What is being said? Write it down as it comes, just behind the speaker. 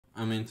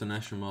I'm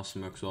International Master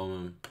Max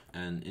Warmerdam,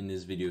 and in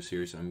this video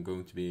series I'm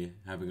going to be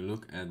having a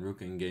look at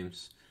Rook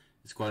Endgames.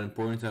 It's quite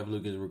important to have a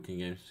look at Rook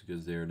Endgames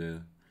because they're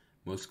the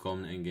most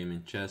common endgame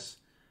in chess.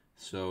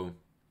 So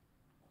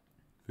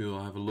we will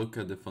have a look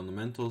at the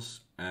fundamentals,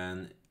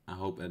 and I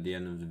hope at the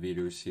end of the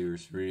video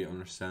series really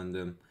understand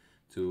them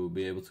to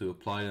be able to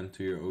apply them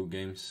to your own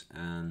games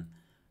and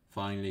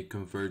finally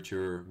convert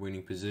your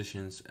winning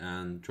positions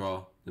and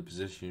draw the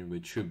position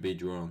which should be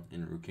drawn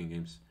in Rook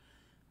Endgames,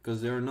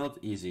 because they're not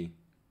easy.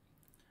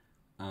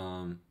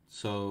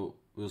 So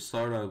we'll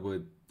start out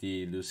with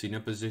the Lucena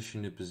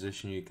position, the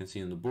position you can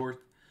see on the board,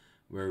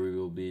 where we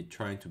will be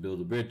trying to build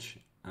a bridge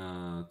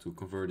to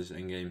convert this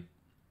endgame.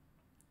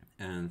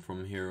 And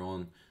from here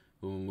on,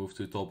 we will move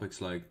to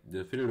topics like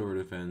the Philidor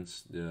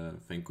defense, the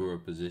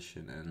Vancura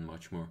position, and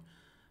much more.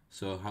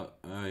 So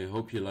I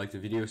hope you liked the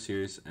video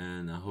series,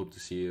 and I hope to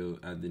see you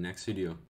at the next video.